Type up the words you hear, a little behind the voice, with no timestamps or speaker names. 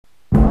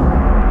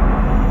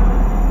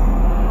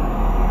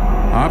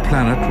Our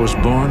planet was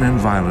born in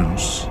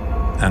violence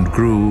and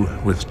grew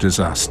with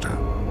disaster.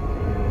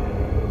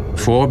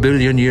 4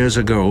 billion years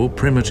ago,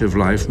 primitive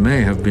life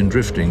may have been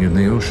drifting in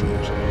the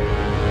oceans,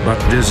 but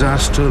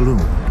disaster loomed.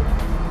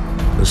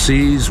 The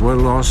seas were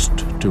lost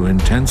to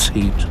intense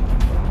heat,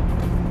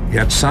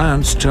 yet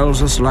science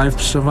tells us life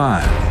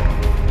survived.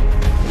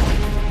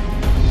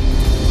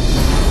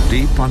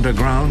 Deep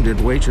underground,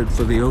 it waited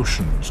for the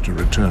oceans to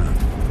return.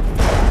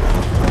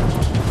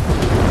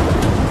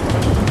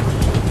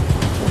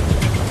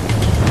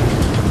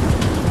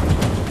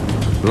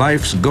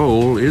 Life's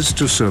goal is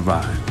to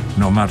survive,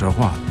 no matter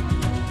what.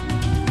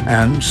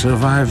 And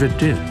survive it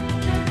did.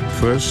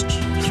 First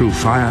through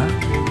fire,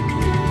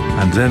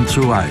 and then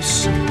through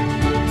ice,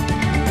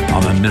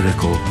 on a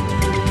miracle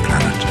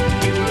planet.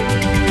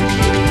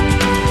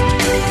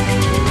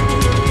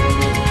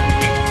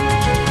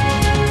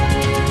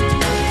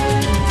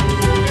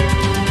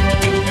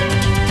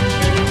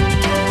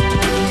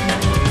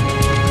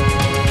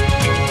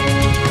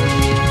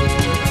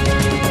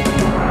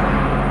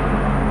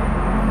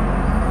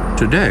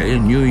 Today,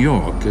 New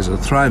York is a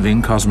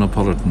thriving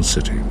cosmopolitan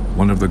city,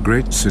 one of the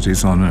great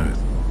cities on Earth.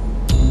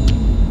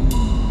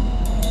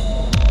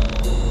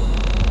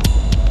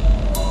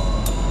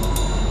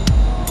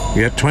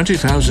 Yet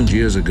 20,000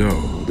 years ago,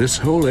 this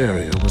whole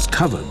area was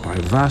covered by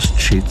vast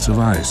sheets of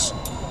ice.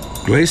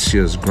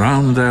 Glaciers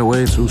ground their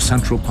way through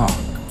Central Park.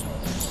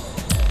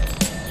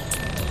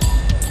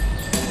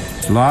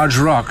 Large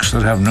rocks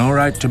that have no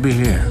right to be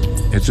here.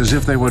 It's as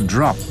if they were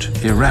dropped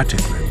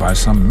erratically by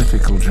some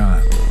mythical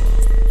giant.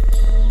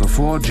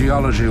 Before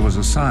geology was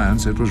a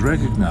science, it was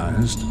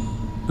recognized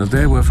that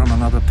they were from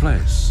another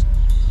place.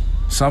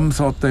 Some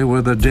thought they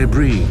were the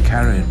debris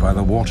carried by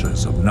the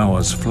waters of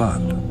Noah's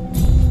flood.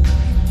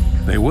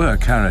 They were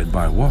carried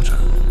by water,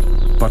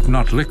 but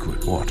not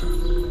liquid water.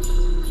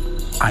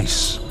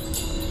 Ice.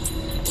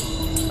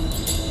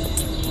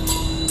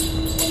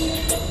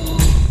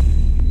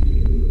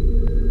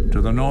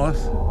 To the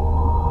north,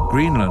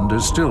 Greenland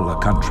is still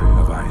a country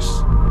of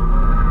ice.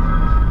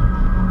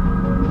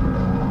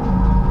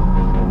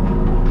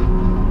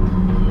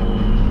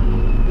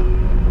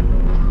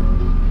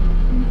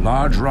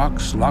 Large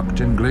rocks locked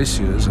in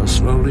glaciers are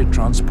slowly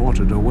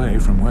transported away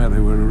from where they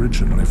were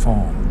originally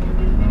formed.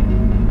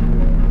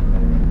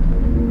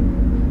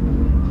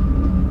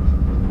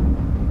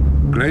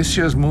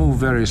 Glaciers move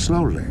very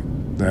slowly.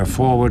 Their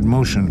forward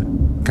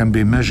motion can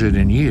be measured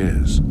in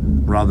years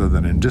rather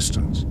than in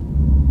distance.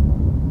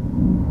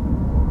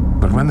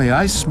 But when the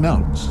ice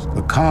melts,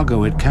 the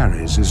cargo it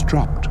carries is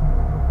dropped.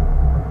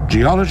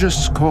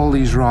 Geologists call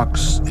these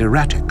rocks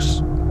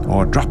erratics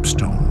or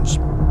dropstones.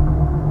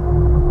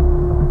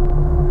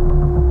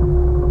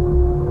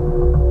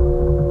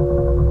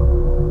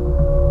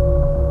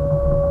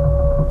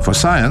 For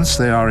science,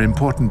 they are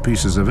important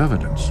pieces of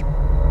evidence.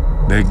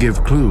 They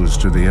give clues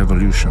to the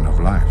evolution of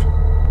life.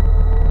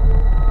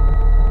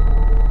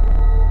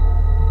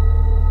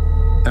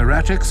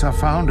 Erratics are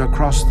found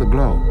across the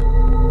globe,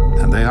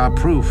 and they are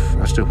proof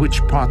as to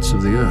which parts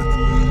of the Earth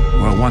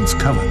were once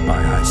covered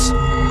by ice.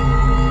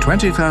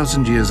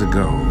 20,000 years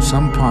ago,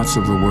 some parts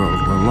of the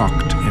world were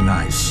locked in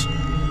ice.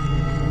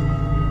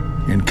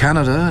 In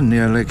Canada,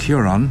 near Lake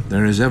Huron,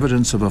 there is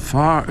evidence of a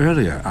far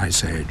earlier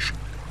ice age,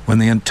 when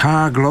the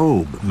entire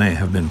globe may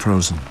have been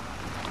frozen.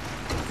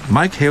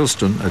 Mike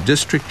Hailston, a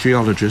district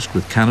geologist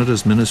with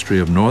Canada's Ministry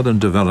of Northern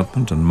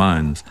Development and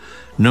Mines,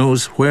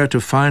 knows where to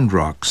find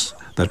rocks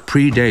that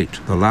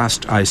predate the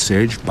last ice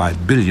age by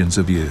billions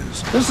of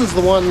years. This is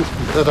the one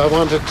that I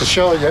wanted to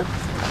show you.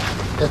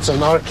 It's an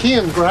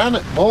Archean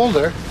granite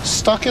boulder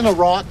stuck in a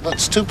rock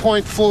that's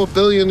 2.4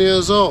 billion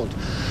years old.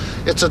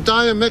 It's a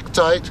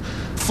diamictite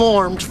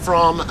formed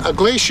from a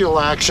glacial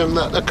action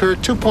that occurred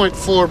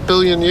 2.4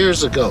 billion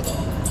years ago.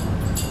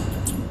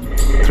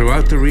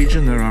 Throughout the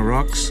region, there are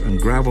rocks and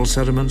gravel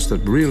sediments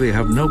that really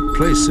have no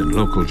place in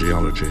local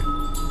geology.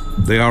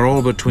 They are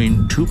all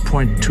between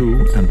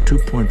 2.2 and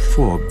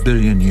 2.4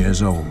 billion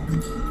years old.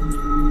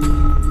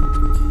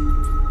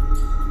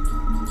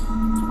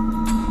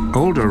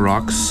 Older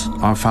rocks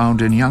are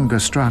found in younger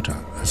strata,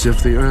 as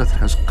if the Earth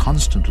has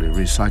constantly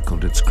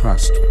recycled its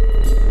crust.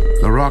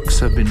 The rocks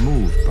have been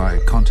moved by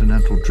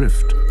continental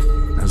drift,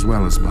 as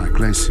well as by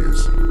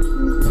glaciers.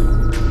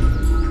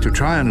 To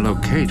try and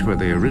locate where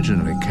they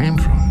originally came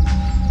from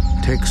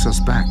takes us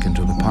back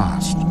into the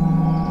past.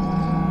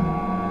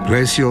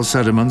 Glacial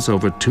sediments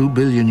over 2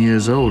 billion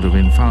years old have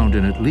been found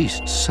in at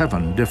least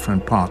 7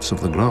 different parts of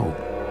the globe.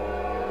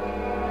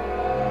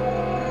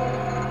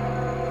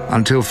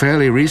 Until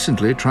fairly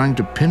recently, trying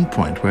to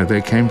pinpoint where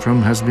they came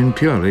from has been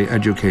purely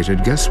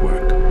educated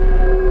guesswork.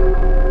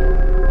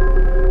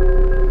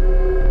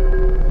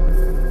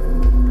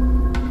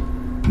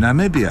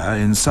 Namibia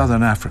in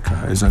southern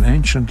Africa is an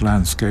ancient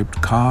landscape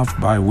carved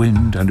by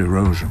wind and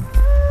erosion.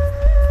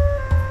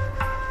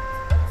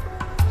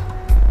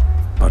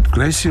 But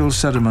glacial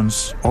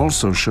sediments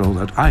also show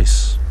that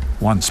ice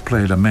once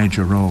played a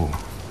major role.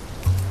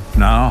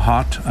 Now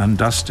hot and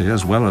dusty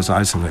as well as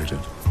isolated,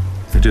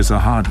 it is a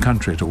hard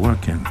country to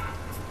work in.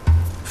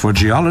 For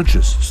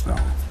geologists, though,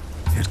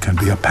 it can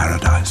be a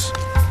paradise.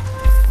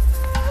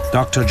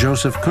 Dr.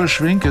 Joseph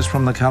Kirschvink is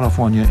from the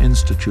California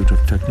Institute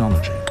of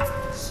Technology.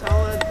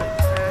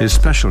 His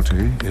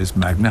specialty is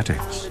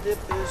magnetics.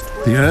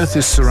 The Earth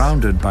is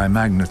surrounded by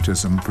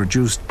magnetism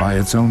produced by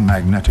its own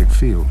magnetic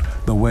field,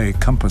 the way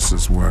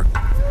compasses work.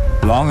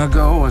 Long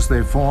ago, as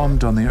they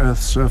formed on the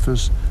Earth's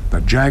surface,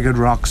 the jagged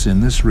rocks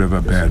in this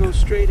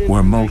riverbed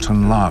were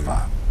molten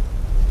lava.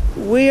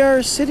 We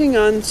are sitting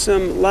on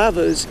some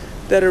lavas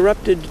that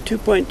erupted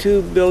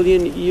 2.2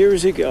 billion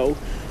years ago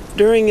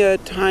during a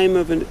time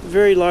of a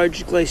very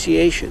large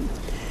glaciation.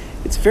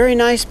 It's very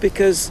nice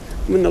because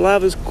when the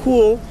lavas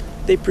cool,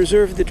 they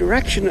preserve the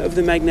direction of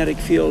the magnetic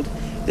field,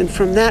 and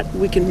from that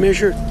we can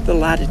measure the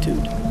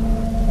latitude.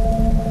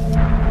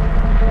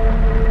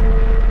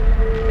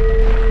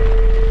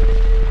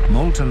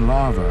 Molten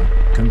lava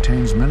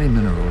contains many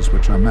minerals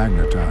which are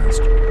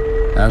magnetized.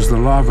 As the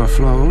lava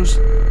flows,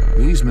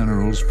 these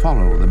minerals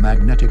follow the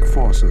magnetic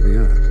force of the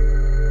Earth.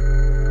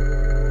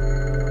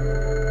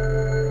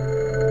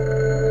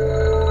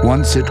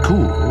 Once it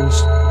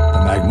cools,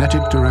 the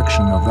magnetic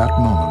direction of that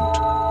moment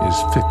is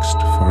fixed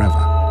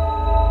forever.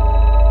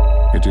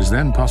 It is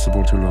then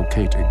possible to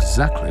locate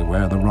exactly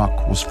where the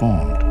rock was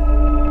formed.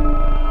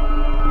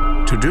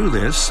 To do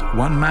this,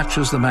 one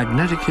matches the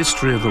magnetic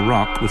history of the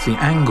rock with the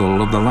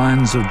angle of the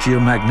lines of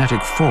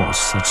geomagnetic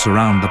force that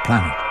surround the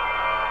planet.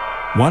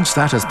 Once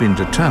that has been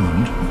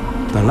determined,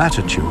 the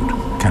latitude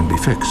can be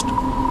fixed.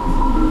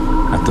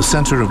 At the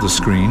center of the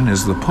screen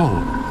is the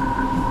pole.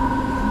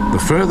 The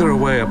further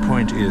away a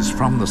point is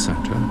from the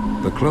center,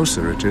 the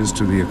closer it is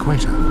to the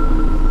equator.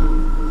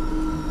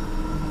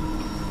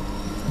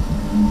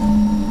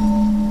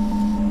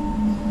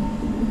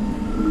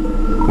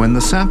 When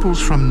the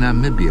samples from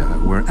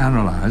Namibia were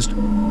analyzed,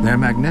 their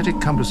magnetic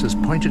compasses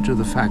pointed to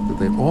the fact that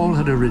they all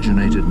had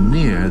originated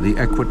near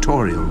the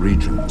equatorial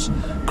regions,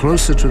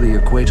 closer to the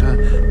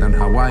equator than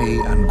Hawaii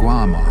and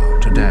Guam are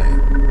today.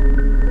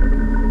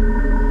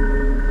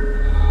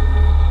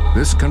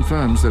 This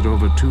confirms that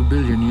over 2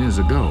 billion years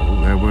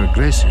ago, there were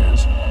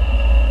glaciers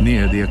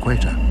near the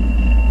equator.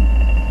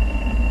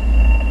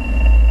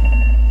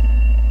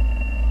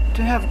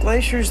 To have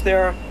glaciers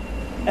there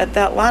at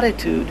that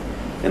latitude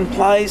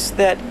implies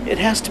that it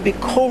has to be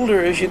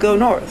colder as you go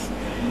north.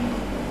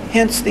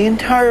 Hence, the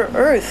entire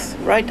Earth,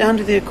 right down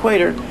to the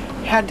equator,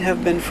 had to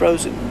have been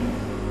frozen.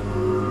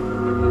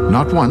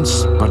 Not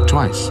once, but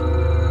twice,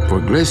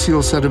 for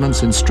glacial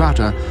sediments in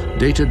strata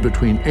dated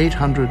between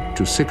 800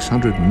 to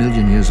 600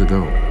 million years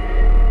ago.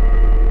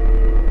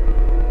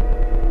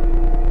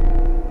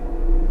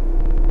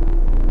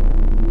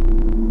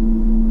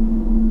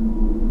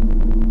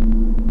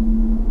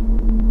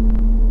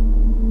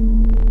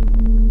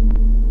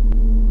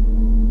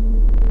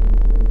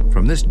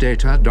 From this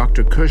data,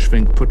 Dr.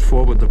 Kirschvink put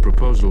forward the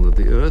proposal that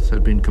the Earth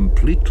had been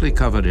completely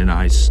covered in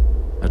ice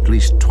at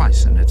least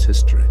twice in its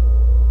history.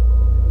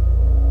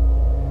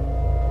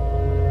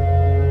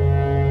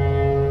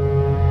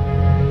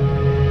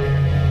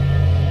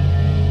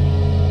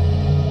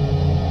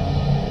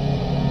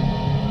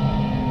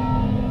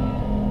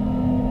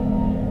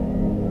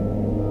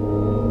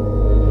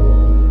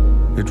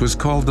 It was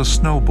called the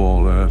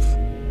Snowball Earth,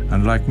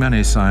 and like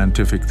many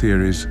scientific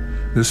theories,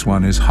 this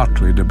one is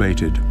hotly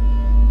debated.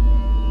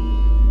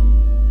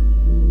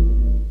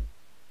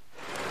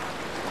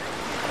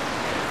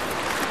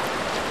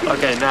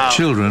 Okay, now,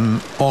 Children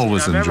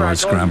always enjoy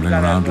scrambling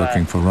around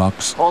looking for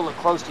rocks. Hold it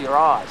close to your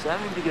eyes. That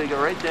means you're going to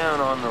go right down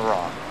on the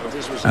rock.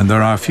 And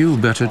there are few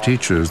better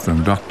teachers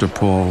than Dr.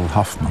 Paul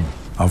Hoffman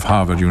of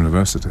Harvard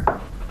University.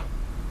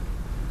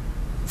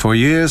 For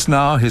years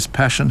now, his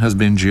passion has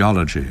been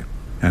geology,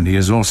 and he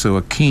is also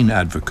a keen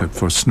advocate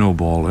for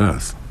Snowball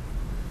Earth.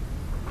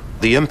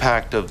 The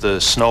impact of the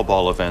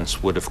snowball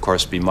events would, of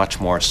course, be much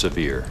more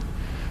severe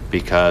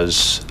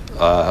because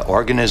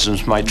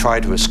organisms might try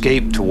to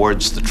escape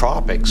towards the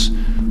tropics,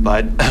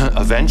 but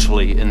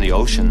eventually in the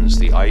oceans,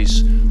 the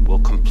ice will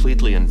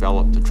completely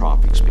envelop the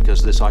tropics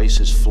because this ice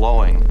is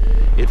flowing.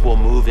 It will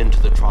move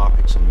into the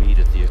tropics and meet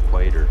at the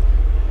equator.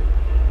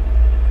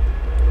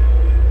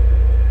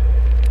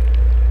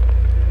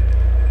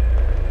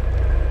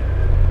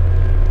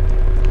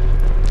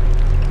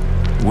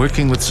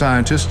 Working with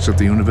scientists at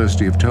the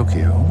University of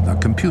Tokyo, a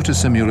computer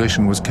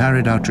simulation was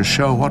carried out to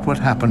show what would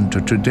happen to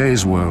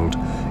today's world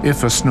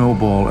if a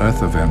Snowball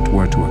Earth event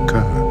were to occur.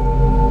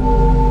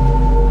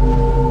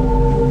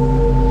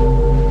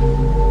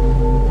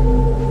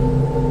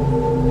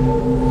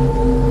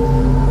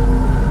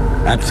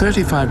 At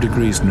 35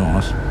 degrees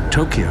north,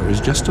 Tokyo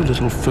is just a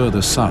little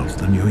further south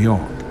than New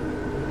York.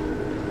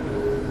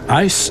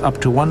 Ice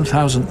up to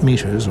 1,000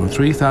 meters or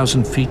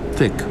 3,000 feet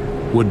thick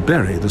would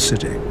bury the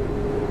city.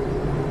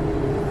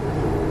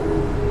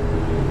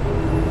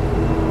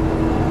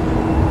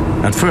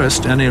 At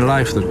first, any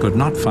life that could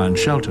not find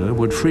shelter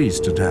would freeze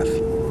to death.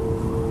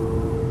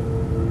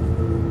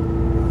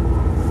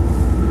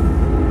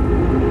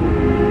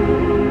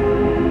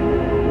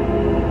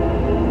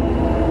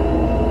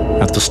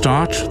 At the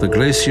start, the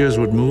glaciers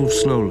would move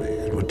slowly.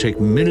 It would take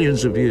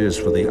millions of years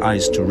for the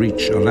ice to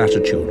reach a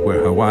latitude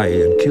where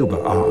Hawaii and Cuba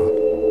are.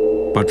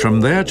 But from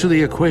there to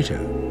the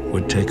equator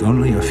would take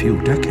only a few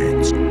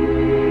decades.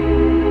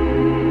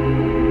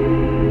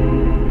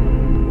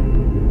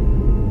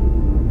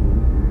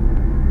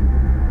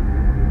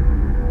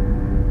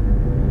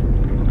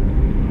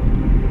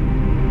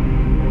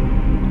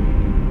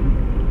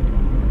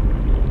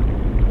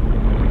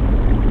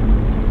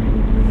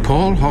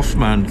 Paul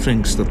Hoffman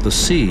thinks that the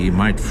sea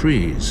might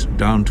freeze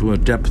down to a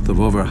depth of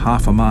over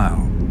half a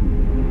mile.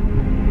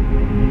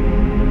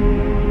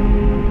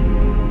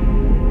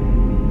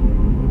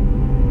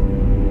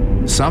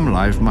 Some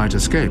life might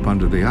escape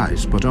under the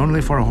ice, but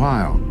only for a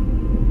while.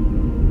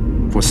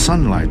 For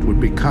sunlight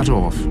would be cut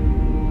off,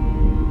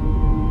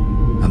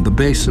 and the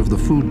base of the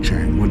food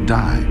chain would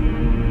die.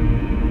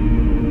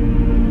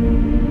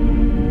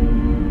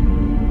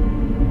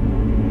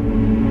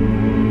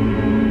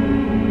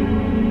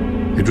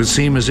 It would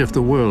seem as if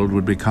the world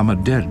would become a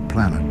dead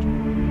planet.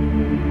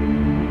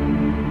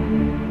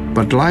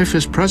 But life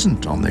is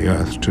present on the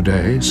Earth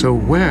today, so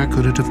where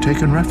could it have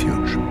taken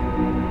refuge?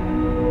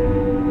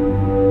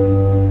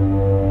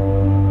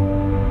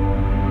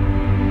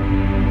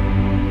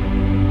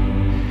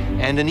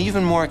 And an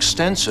even more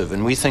extensive,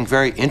 and we think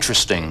very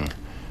interesting,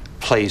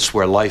 place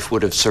where life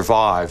would have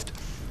survived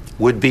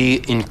would be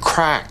in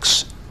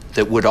cracks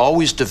that would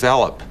always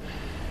develop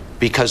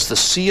because the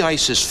sea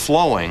ice is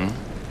flowing,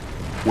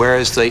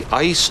 whereas the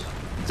ice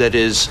that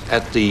is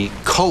at the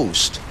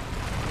coast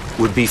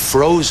would be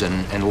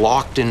frozen and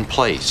locked in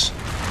place.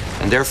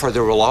 And therefore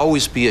there will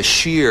always be a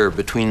shear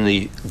between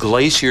the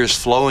glaciers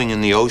flowing in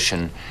the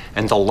ocean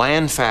and the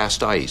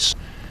land-fast ice.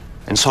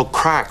 And so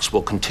cracks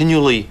will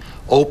continually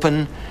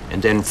open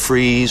and then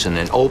freeze and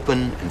then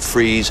open and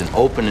freeze and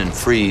open and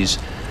freeze.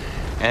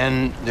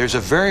 And there's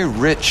a very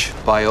rich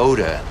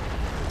biota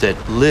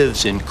that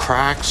lives in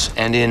cracks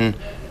and in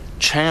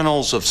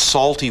channels of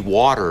salty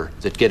water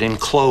that get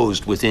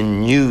enclosed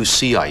within new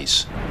sea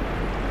ice.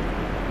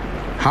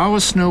 How a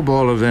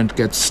snowball event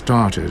gets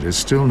started is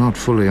still not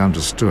fully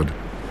understood.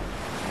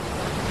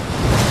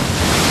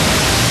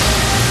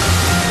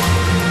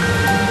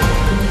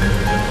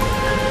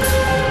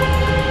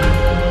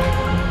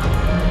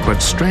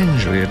 But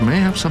strangely, it may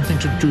have something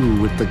to do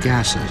with the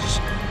gases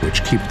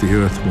which keep the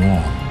Earth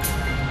warm.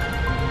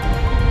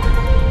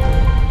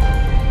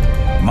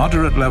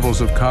 Moderate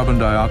levels of carbon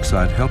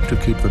dioxide help to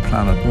keep the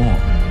planet warm.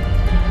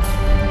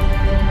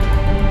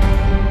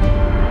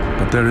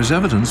 But there is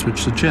evidence which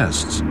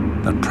suggests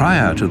that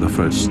prior to the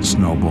first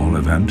snowball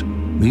event,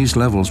 these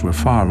levels were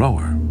far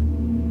lower.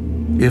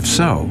 If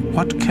so,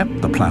 what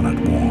kept the planet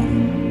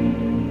warm?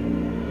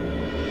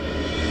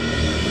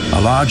 A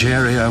large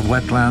area of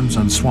wetlands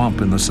and swamp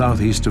in the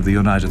southeast of the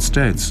United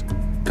States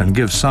can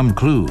give some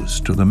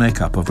clues to the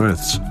makeup of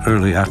Earth's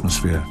early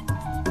atmosphere.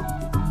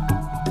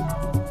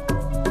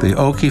 The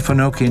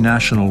Okefenokee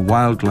National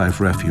Wildlife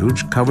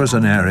Refuge covers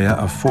an area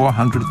of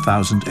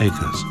 400,000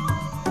 acres.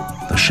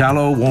 The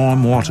shallow,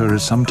 warm water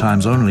is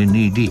sometimes only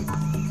knee-deep.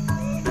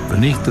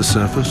 Beneath the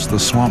surface, the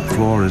swamp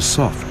floor is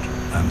soft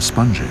and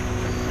spongy.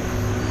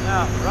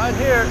 Now, right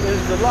here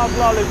is the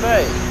Loblolly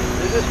Bay.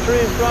 Is this tree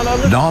in front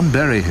of us? Don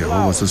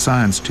Berryhill was a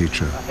science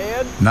teacher.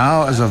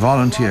 Now, as a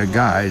volunteer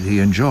guide, he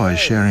enjoys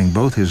sharing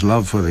both his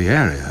love for the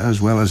area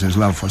as well as his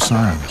love for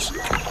science.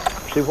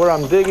 See where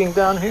I'm digging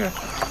down here?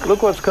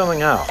 Look what's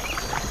coming out.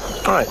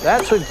 All right,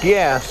 that's a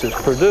gas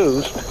that's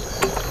produced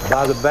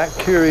by the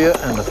bacteria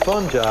and the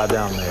fungi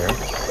down there.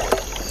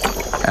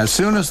 As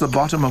soon as the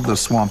bottom of the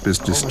swamp is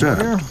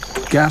disturbed,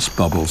 gas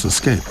bubbles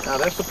escape. Now,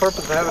 that's the purpose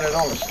of having it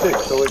on the stick,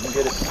 so we can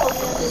get it.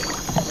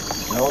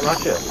 No,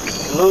 not yet.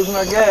 We're losing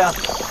our gas.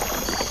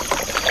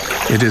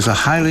 It is a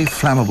highly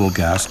flammable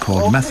gas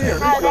called methane.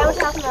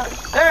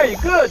 There, you're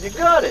good. You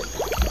got it.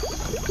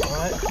 All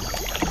right.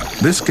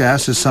 This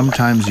gas is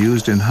sometimes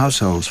used in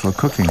households for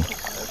cooking,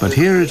 but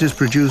here it is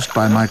produced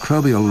by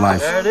microbial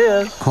life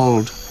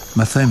called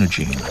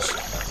methanogenes.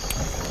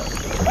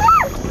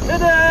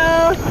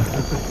 Ta-da!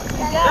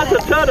 That's a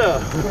ta-da!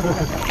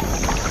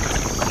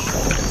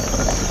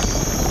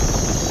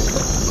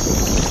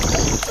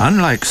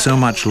 Unlike so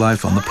much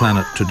life on the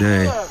planet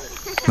today,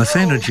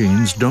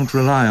 methanogenes don't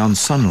rely on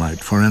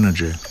sunlight for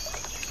energy.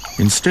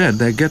 Instead,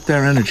 they get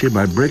their energy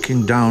by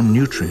breaking down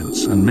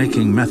nutrients and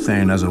making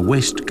methane as a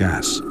waste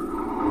gas.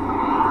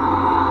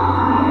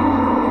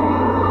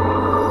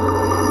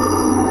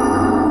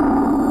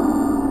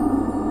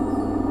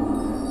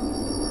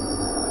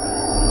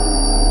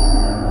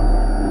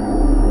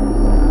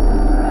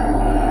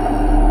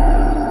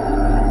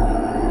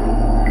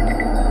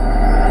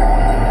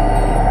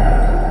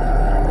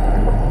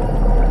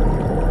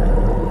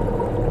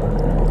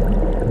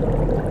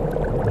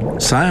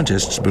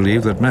 Scientists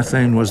believe that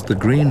methane was the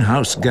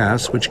greenhouse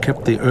gas which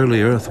kept the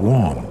early Earth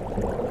warm.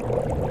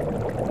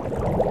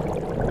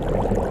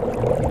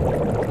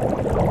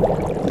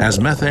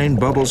 As methane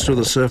bubbles to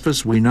the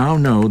surface, we now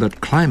know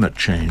that climate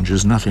change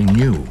is nothing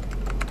new,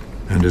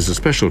 and is a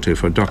specialty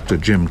for Dr.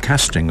 Jim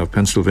Casting of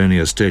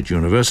Pennsylvania State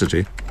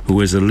University, who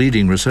is a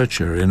leading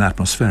researcher in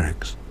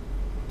atmospherics.